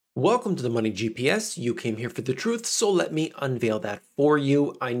Welcome to the Money GPS. You came here for the truth, so let me unveil that for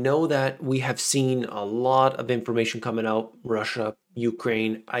you. I know that we have seen a lot of information coming out, Russia,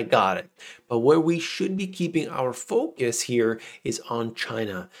 Ukraine, I got it. But where we should be keeping our focus here is on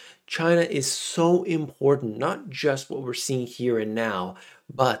China. China is so important, not just what we're seeing here and now,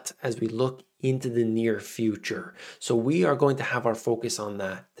 but as we look into the near future. So we are going to have our focus on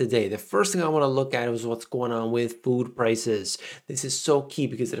that today. The first thing I want to look at is what's going on with food prices. This is so key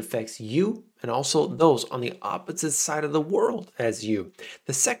because it affects you and also those on the opposite side of the world as you.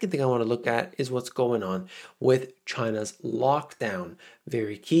 The second thing I want to look at is what's going on with China's lockdown.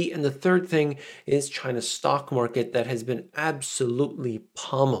 Very key. And the third thing is China's stock market that has been absolutely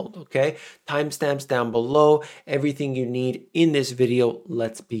pummeled. Okay, timestamps down below, everything you need in this video.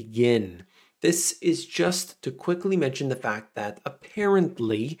 Let's begin. This is just to quickly mention the fact that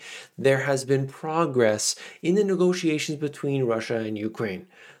apparently there has been progress in the negotiations between Russia and Ukraine.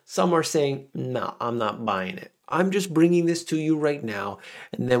 Some are saying, no, I'm not buying it. I'm just bringing this to you right now,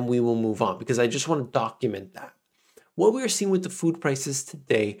 and then we will move on because I just want to document that. What we are seeing with the food prices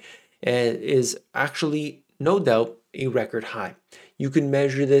today is actually, no doubt, a record high. You can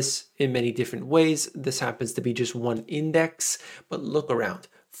measure this in many different ways. This happens to be just one index, but look around.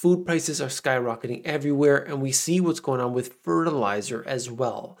 Food prices are skyrocketing everywhere, and we see what's going on with fertilizer as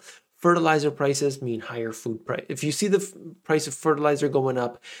well. Fertilizer prices mean higher food price. If you see the price of fertilizer going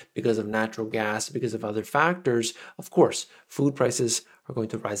up because of natural gas, because of other factors, of course, food prices are going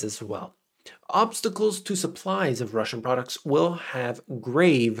to rise as well. Obstacles to supplies of Russian products will have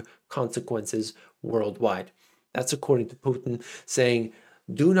grave consequences worldwide. That's according to Putin, saying,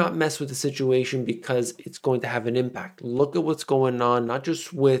 do not mess with the situation because it's going to have an impact. Look at what's going on, not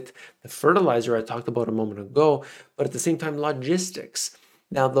just with the fertilizer I talked about a moment ago, but at the same time, logistics.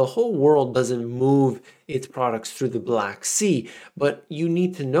 Now, the whole world doesn't move its products through the Black Sea, but you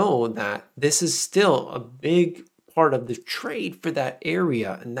need to know that this is still a big part of the trade for that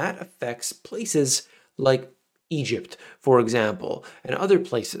area, and that affects places like Egypt, for example, and other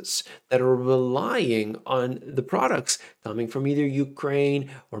places that are relying on the products coming from either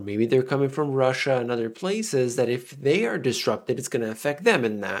Ukraine or maybe they're coming from Russia and other places that if they are disrupted, it's going to affect them.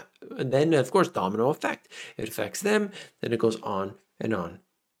 And then, of course, domino effect. It affects them, then it goes on and on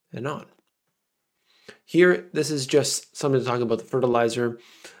and on. Here, this is just something to talk about the fertilizer.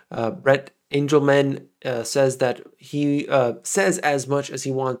 Brett Angelman says that he says as much as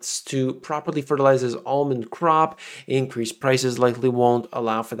he wants to properly fertilize his almond crop. Increased prices likely won't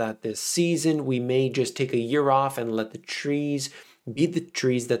allow for that this season. We may just take a year off and let the trees be the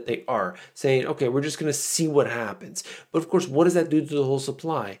trees that they are, saying, okay, we're just going to see what happens. But of course, what does that do to the whole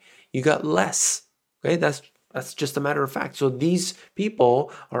supply? You got less. Okay, that's just a matter of fact. So these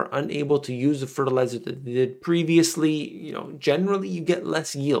people are unable to use the fertilizer that they did previously. Generally you get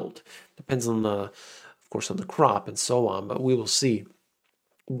less yield. Depends on of course, on the crop and so on, but we will see.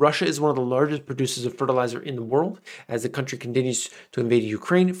 Russia is one of the largest producers of fertilizer in the world. As the country continues to invade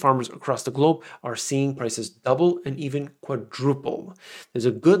Ukraine, farmers across the globe are seeing prices double and even quadruple. There's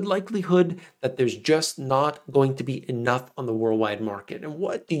a good likelihood that there's just not going to be enough on the worldwide market. And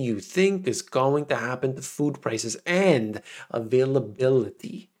what do you think is going to happen to food prices and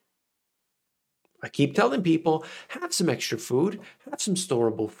availability? I keep telling people, have some extra food, have some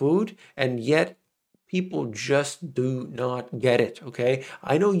storable food, and yet people just do not get it, okay?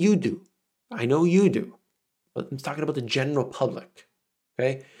 I know you do. But I'm talking about the general public,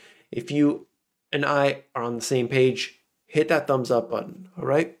 okay? If you and I are on the same page, hit that thumbs up button, all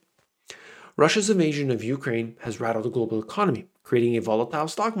right? Russia's invasion of Ukraine has rattled the global economy, creating a volatile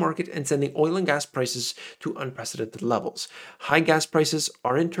stock market and sending oil and gas prices to unprecedented levels. High gas prices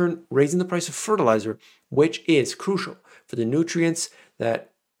are in turn raising the price of fertilizer, which is crucial for the nutrients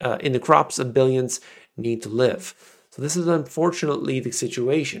that in the crops of billions need to live. So this is unfortunately the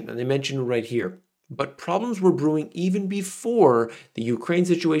situation, and they mentioned right here. But problems were brewing even before the Ukraine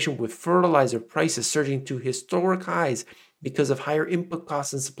situation, with fertilizer prices surging to historic highs because of higher input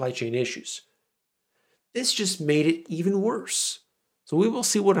costs and supply chain issues. This just made it even worse. So we will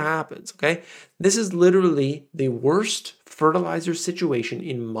see what happens, okay? This is literally the worst fertilizer situation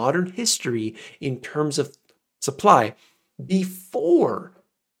in modern history in terms of supply before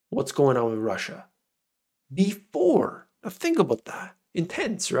what's going on with Russia. Before. Now think about that.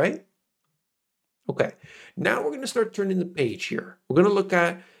 Intense, right? Okay. Now we're going to start turning the page here. We're going to look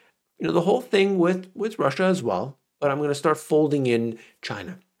at, the whole thing with Russia as well, but I'm going to start folding in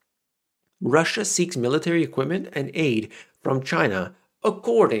China. Russia seeks military equipment and aid from China,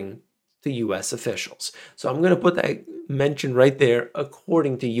 according to U.S. officials. So I'm going to put that mention right there,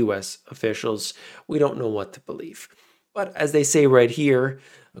 according to U.S. officials. We don't know what to believe. But as they say right here,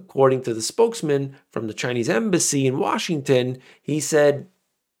 According to the spokesman from the Chinese embassy in Washington, he said,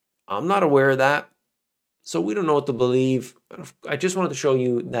 I'm not aware of that, so we don't know what to believe. I just wanted to show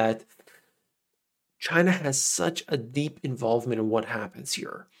you that China has such a deep involvement in what happens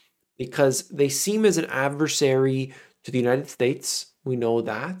here because they seem as an adversary to the United States. We know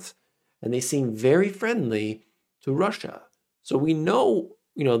that. And they seem very friendly to Russia. So we know,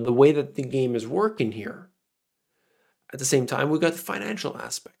 the way that the game is working here. At the same time, we've got the financial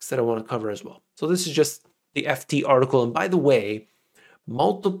aspects that I want to cover as well. So this is just the FT article. And by the way,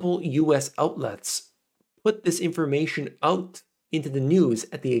 multiple US outlets put this information out into the news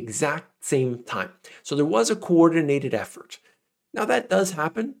at the exact same time. So there was a coordinated effort. Now that does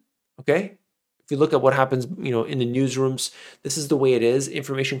happen, okay? If you look at what happens, in the newsrooms, this is the way it is.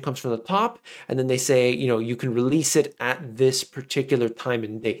 Information comes from the top, and then they say, you can release it at this particular time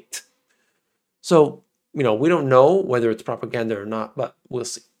and date. So, we don't know whether it's propaganda or not, but we'll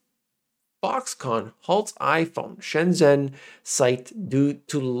see. Foxconn halts iPhone Shenzhen site due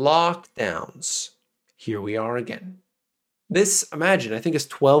to lockdowns. Here we are again. This, imagine, I think it's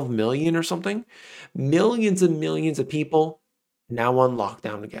 12 million or something. Millions and millions of people now on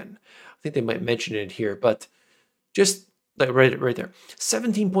lockdown again. I think they might mention it here, but just like right there.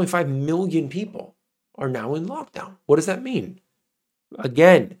 17.5 million people are now in lockdown. What does that mean?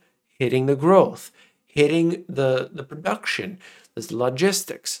 Again, hitting the growth, hitting the production, this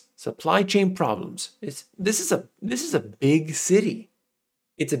logistics, supply chain problems. This is a big city.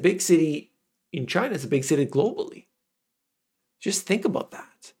 It's a big city in China. It's a big city globally. Just think about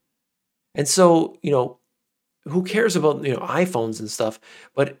that. And so, who cares about, iPhones and stuff,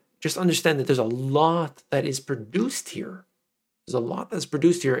 but just understand that there's a lot that is produced here. There's a lot that's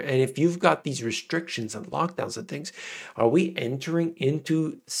produced here. And if you've got these restrictions and lockdowns and things, are we entering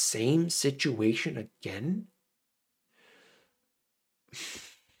into the same situation again?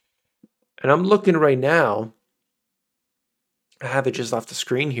 And I'm looking right now. I have it just off the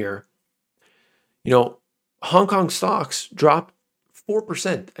screen here. Hong Kong stocks dropped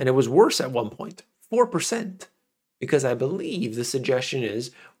 4%, and it was worse at one point, 4%, because I believe the suggestion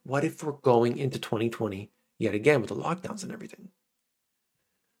is, what if we're going into 2020 yet again with the lockdowns and everything?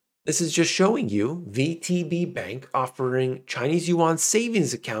 This is just showing you VTB Bank offering Chinese yuan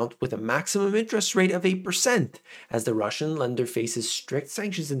savings account with a maximum interest rate of 8% as the Russian lender faces strict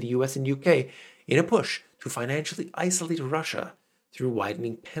sanctions in the US and UK in a push to financially isolate Russia through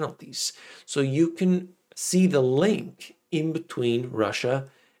widening penalties. So you can see the link in between Russia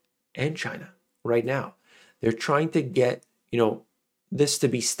and China right now. They're trying to get, this to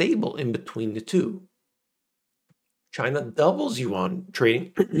be stable in between the two. China doubles yuan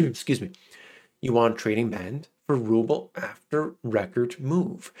trading, yuan trading band for ruble after record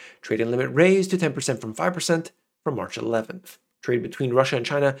move. Trading limit raised to 10% from 5% from March 11th. Trade between Russia and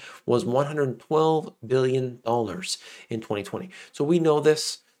China was $112 billion in 2020. So we know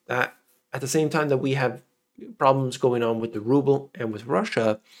this, that at the same time that we have problems going on with the ruble and with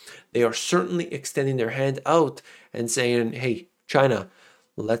Russia, they are certainly extending their hand out and saying, hey, China,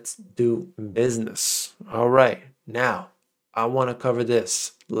 let's do business. All right, now I want to cover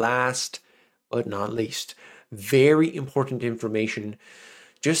this last but not least. Very important information,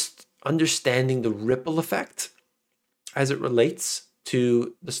 just understanding the ripple effect as it relates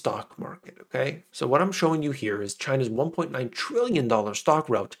to the stock market, okay? So what I'm showing you here is China's $1.9 trillion stock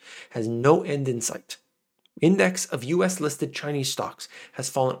rout has no end in sight. Index of US listed Chinese stocks has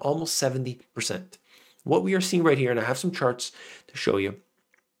fallen almost 70%. What we are seeing right here, and I have some charts to show you,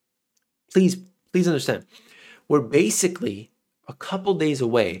 please understand, we're basically a couple days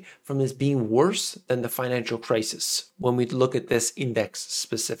away from this being worse than the financial crisis when we look at this index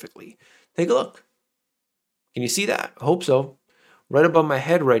specifically. Take a look. Can you see that? I hope so. Right above my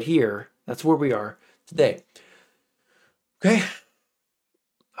head right here, that's where we are today. Okay.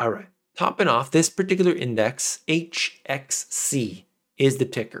 All right. Topping off, this particular index, HXC, is the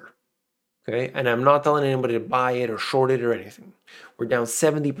ticker. Okay. And I'm not telling anybody to buy it or short it or anything. We're down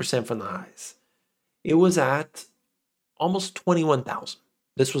 70% from the highs. It was at almost 21,000.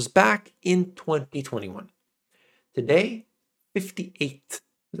 This was back in 2021. Today, 58.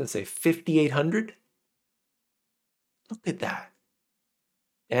 Let's say 5,800. Look at that.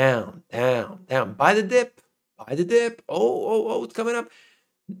 Down, down, down. Buy the dip. Buy the dip. Oh, it's coming up.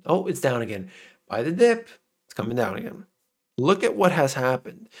 Oh, it's down again. Buy the dip. It's coming down again. Look at what has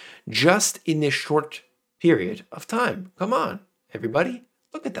happened just in this short period of time. Come on, everybody.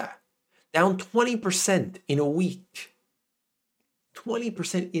 Look at that. Down 20% in a week.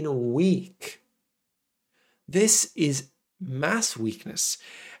 20% in a week. This is mass weakness.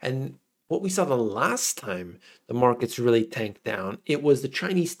 And what we saw the last time the markets really tanked down, it was the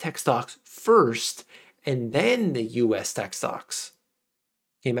Chinese tech stocks first, and then the US tech stocks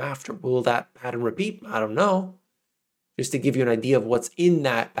came after. Will that pattern repeat? I don't know. Just to give you an idea of what's in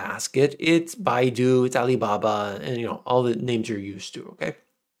that basket, it's Baidu, it's Alibaba, and all the names you're used to, okay?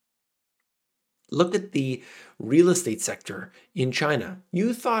 Look at the real estate sector in China.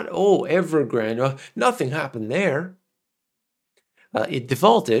 You thought, oh, Evergrande, nothing happened there. It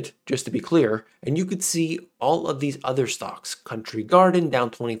defaulted, just to be clear, and you could see all of these other stocks. Country Garden down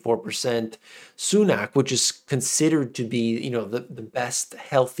 24%. Sunac, which is considered to be, the best,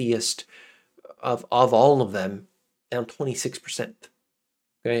 healthiest of all of them, down 26%.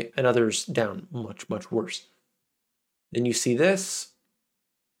 Okay, and others down much, much worse. Then you see this.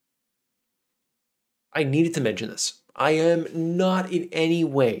 I needed to mention this. I am not in any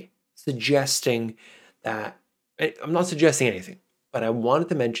way suggesting that, I'm not suggesting anything, but I wanted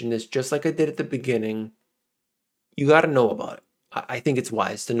to mention this just like I did at the beginning. You got to know about it. I think it's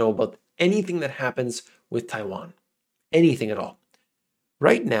wise to know about anything that happens with Taiwan, anything at all.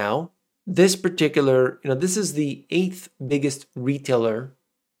 Right now, this particular, this is the 8th biggest retailer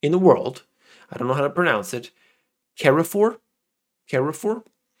in the world. I don't know how to pronounce it. Carrefour.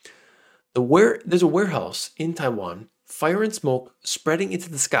 There's a warehouse in Taiwan, fire and smoke spreading into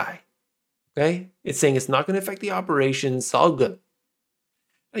the sky. Okay? It's saying it's not going to affect the operations. It's all good.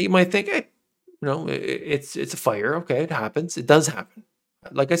 Now you might think, hey, it's a fire. Okay, it happens. It does happen.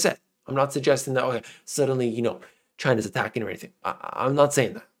 Like I said, I'm not suggesting that, okay, suddenly, China's attacking or anything. I'm not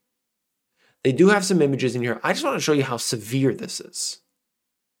saying that. They do have some images in here. I just want to show you how severe this is.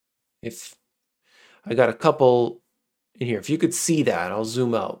 If I got a couple in here, if you could see that, I'll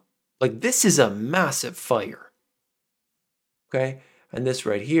zoom out. Like, this is a massive fire. Okay? And this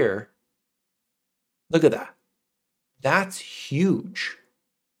right here, look at that. That's huge.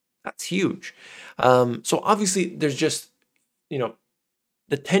 That's huge. So obviously, there's just,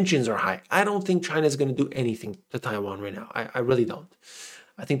 the tensions are high. I don't think China's going to do anything to Taiwan right now. I really don't.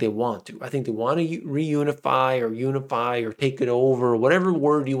 I think they want to. I think they want to reunify or unify or take it over, whatever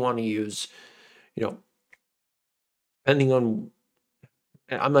word you want to use, depending on,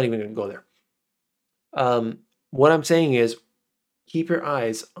 I'm not even going to go there. What I'm saying is keep your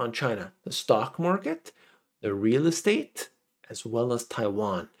eyes on China, the stock market, the real estate, as well as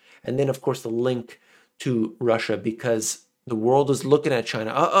Taiwan. And then, of course, the link to Russia, because the world is looking at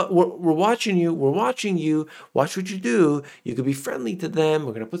China. We're watching you. We're watching you. Watch what you do. You could be friendly to them.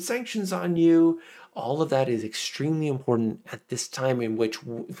 We're going to put sanctions on you. All of that is extremely important at this time in which,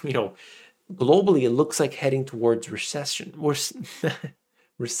 globally, it looks like heading towards recession.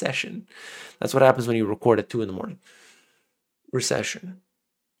 Recession. That's what happens when you record at 2 a.m. Recession.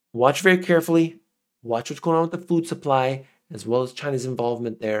 Watch very carefully. Watch what's going on with the food supply, as well as China's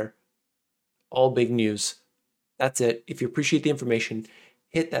involvement there. All big news. That's it. If you appreciate the information,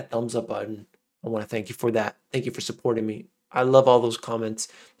 hit that thumbs up button. I want to thank you for that. Thank you for supporting me. I love all those comments,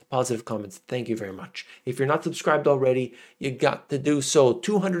 the positive comments. Thank you very much. If you're not subscribed already, you got to do so.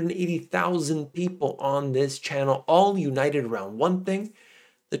 280,000 people on this channel, all united around one thing,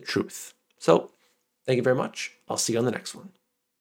 the truth. So, thank you very much. I'll see you on the next one.